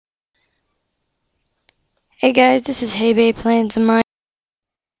Hey guys, this is HAYBAY playing some mine,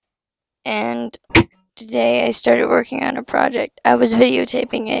 and today I started working on a project. I was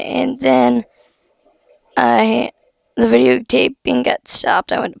videotaping it, and then the videotaping got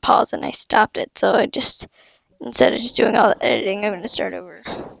stopped. I went to pause and I stopped it, so instead of just doing all the editing, I'm going to start over.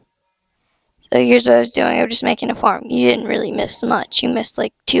 So here's what I was doing. I was just making a farm. You didn't really miss much. You missed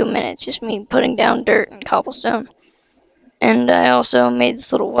like 2 minutes, just me putting down dirt and cobblestone. And I also made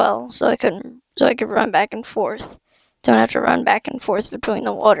this little well so I could run back and forth. Don't have to run back and forth between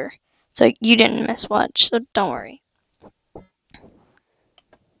the water. So you didn't miss much, so don't worry.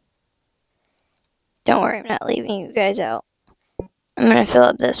 Don't worry, I'm not leaving you guys out. I'm gonna fill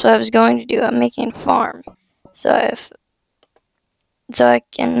up this. What I was going to do, I'm making a farm. So I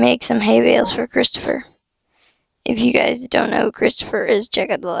can make some hay bales for Christopher. If you guys don't know who Christopher is,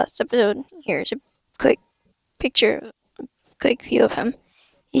 check out the last episode. Here's a quick picture, a quick view of him.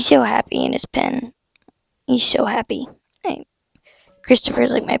 He's so happy in his pen. He's so happy.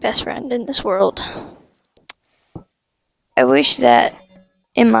 Christopher's like my best friend in this world. I wish that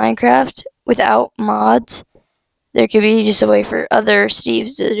in Minecraft, without mods, there could be just a way for other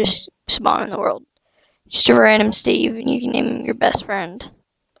Steves to just spawn in the world. Just a random Steve, and you can name him your best friend.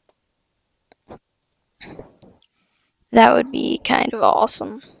 That would be kind of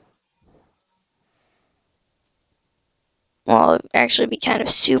awesome. Well, it would actually be kind of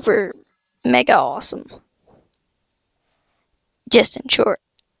super mega awesome. Just in short.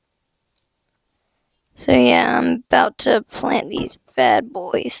 So yeah, I'm about to plant these bad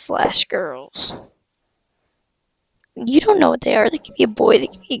boys / girls. You don't know what they are. They could be a boy, they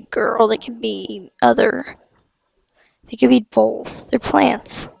could be a girl, they could be other. They could be both. They're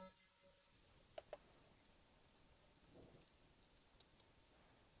plants.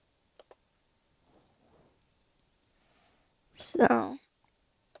 So, oh,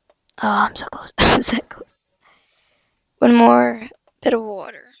 I'm so close. I'm so close. One more bit of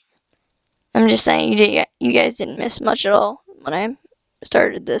water. I'm just saying, you guys didn't miss much at all when I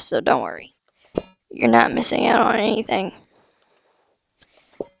started this, so don't worry. You're not missing out on anything.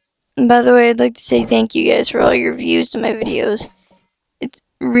 And by the way, I'd like to say thank you guys for all your views to my videos. It's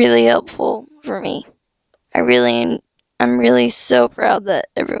really helpful for me. I'm really so proud that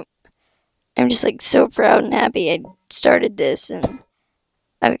I'm just like so proud and happy I started this, and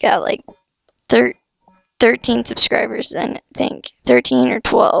I've got like 13 subscribers, and I think 13 or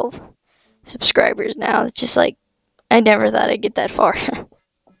 12 subscribers now. It's just like, I never thought I'd get that far.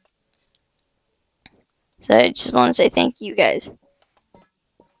 So I just want to say thank you guys.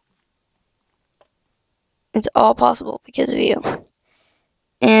 It's all possible because of you.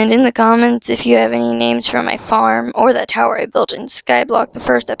 And in the comments, if you have any names for my farm or that tower I built in Skyblock, the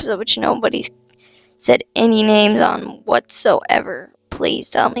first episode, which nobody said any names on whatsoever,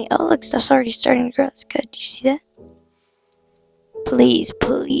 please tell me. Oh, look, stuff's already starting to grow. That's good. Did you see that?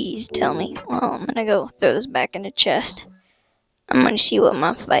 Please tell me. Well, I'm gonna go throw this back in the chest. I'm gonna see what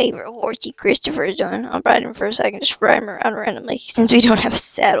my favorite horsey Christopher is doing. I'll ride him for a second, just ride him around randomly, since we don't have a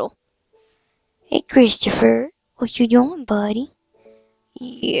saddle. Hey, Christopher. What you doing, buddy?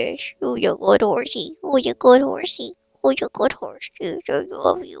 Yes. Oh, you good horsey. Oh, you good horsey. Oh, you good horse. I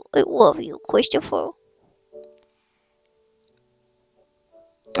love you. I love you, Christopher.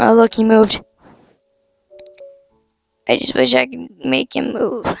 Oh, look, he moved. I just wish I could make him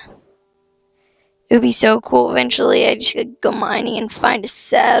move. It would be so cool eventually. I just could go mining and find a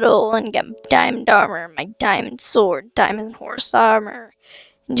saddle and get diamond armor, my diamond sword, diamond horse armor,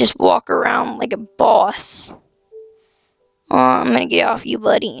 and just walk around like a boss. Oh, I'm gonna get off you,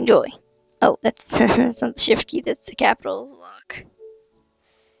 buddy. Enjoy. Oh, that's not the shift key. That's the capital lock.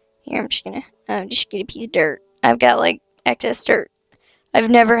 Here, I'm just gonna get a piece of dirt. I've got like excess dirt. I've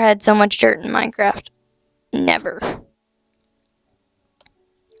never had so much dirt in Minecraft. Never.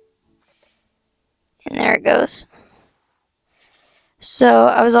 And there it goes. So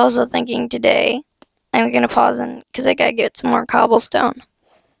I was also thinking today, I'm gonna pause because I gotta get some more cobblestone.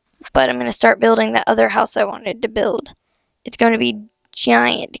 But I'm gonna start building that other house I wanted to build. It's gonna be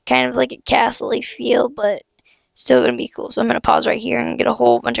giant, kind of like a castle-y feel, but still gonna be cool. So I'm gonna pause right here and get a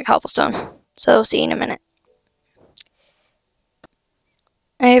whole bunch of cobblestone. So see you in a minute.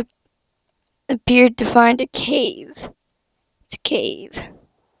 I have appeared to find a cave. It's a cave.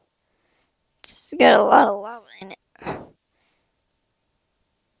 It's got a lot of lava in it.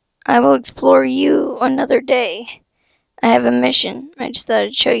 I will explore you another day. I have a mission. I just thought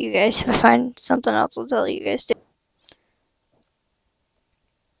I'd show you guys. If I find something else, I'll tell you guys too.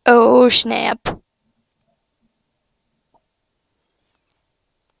 Oh, snap.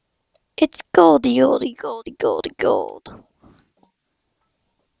 It's goldy, goldy, goldy, goldy, gold.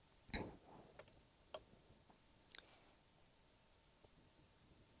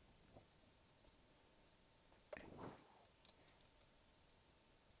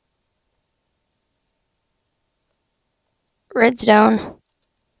 redstone.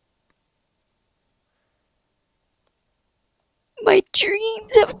 My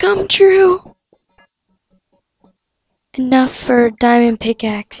dreams have come true. Enough for a diamond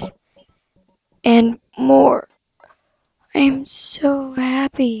pickaxe. And more. I am so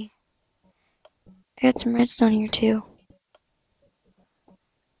happy. I got some redstone here too.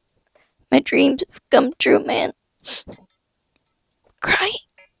 My dreams have come true, man. Crying.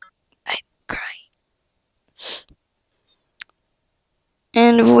 I'm crying.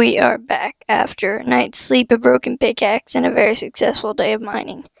 And we are back after a night's sleep, a broken pickaxe, and a very successful day of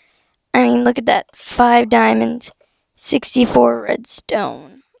mining. I mean, look at that. 5 diamonds, 64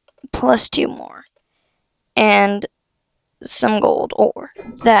 redstone, plus 2 more. And some gold ore.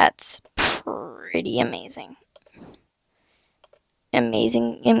 That's pretty amazing.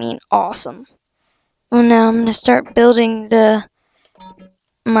 Amazing, I mean awesome. Well, now I'm gonna start building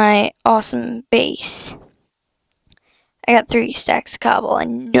my awesome base. I got 3 stacks of cobble. I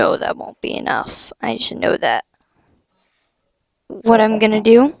know that won't be enough. I just know that. What I'm gonna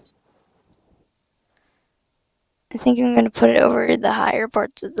do, I think I'm gonna put it over the higher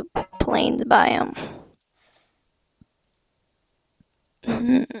parts of the plains biome.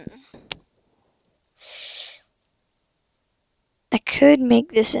 I could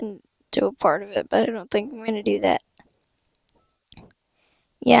make this into a part of it, but I don't think I'm gonna do that.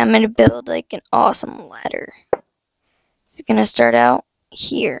 Yeah, I'm gonna build like an awesome ladder. It's gonna start out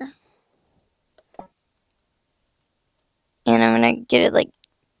here. And I'm gonna get it like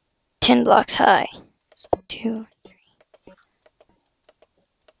 10 blocks high. So 2, 3.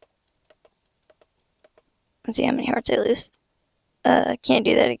 Let's see how many hearts I lose. Can't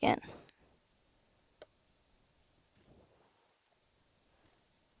do that again.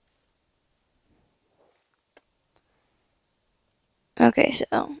 Okay, so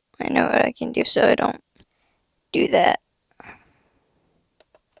I know what I can do so I don't do that.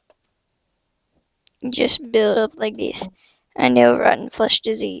 Just build up like this. I know rotten flesh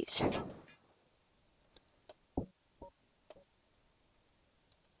disease.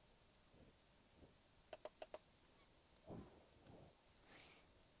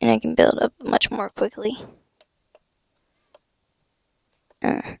 And I can build up much more quickly.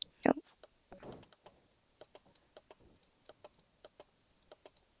 Nope.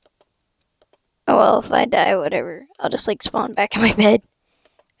 Oh well, if I die, whatever. I'll just like spawn back in my bed.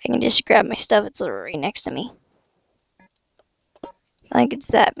 I can just grab my stuff, it's right next to me. Like it's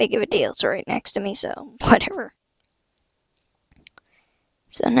that big of a deal, it's right next to me, so whatever.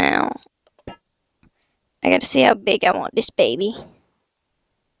 So now, I gotta see how big I want this baby.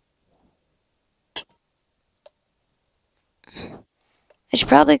 I should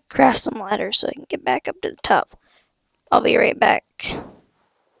probably craft some ladders so I can get back up to the top. I'll be right back.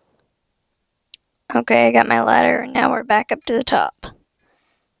 Okay, I got my ladder, and now we're back up to the top.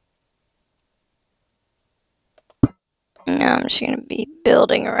 Now I'm just going to be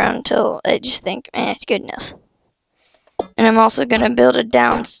building around until I just think, it's good enough. And I'm also going to build a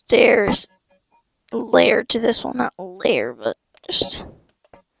downstairs layer to this one. Not layer, but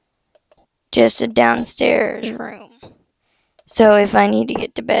just a downstairs room. So if I need to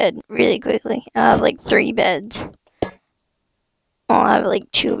get to bed really quickly, I'll have like 3 beds. I'll have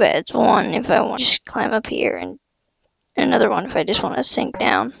like 2 beds. One if I want to just climb up here, and another one if I just want to sink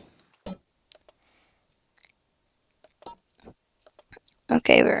down.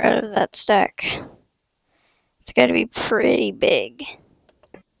 Okay, we're out of that stack. It's got to be pretty big.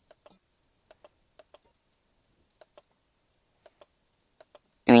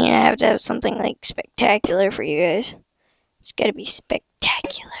 I mean, I have to have something like spectacular for you guys. It's got to be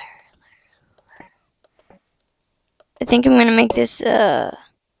spectacular. I think I'm going to make this, I'm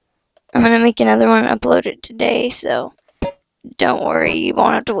going to make another one, upload it today, so don't worry, you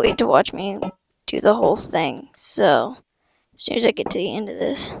won't have to wait to watch me do the whole thing. So, as soon as I get to the end of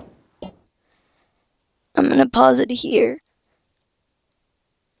this, I'm going to pause it here.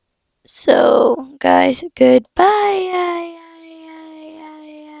 So, guys, goodbye.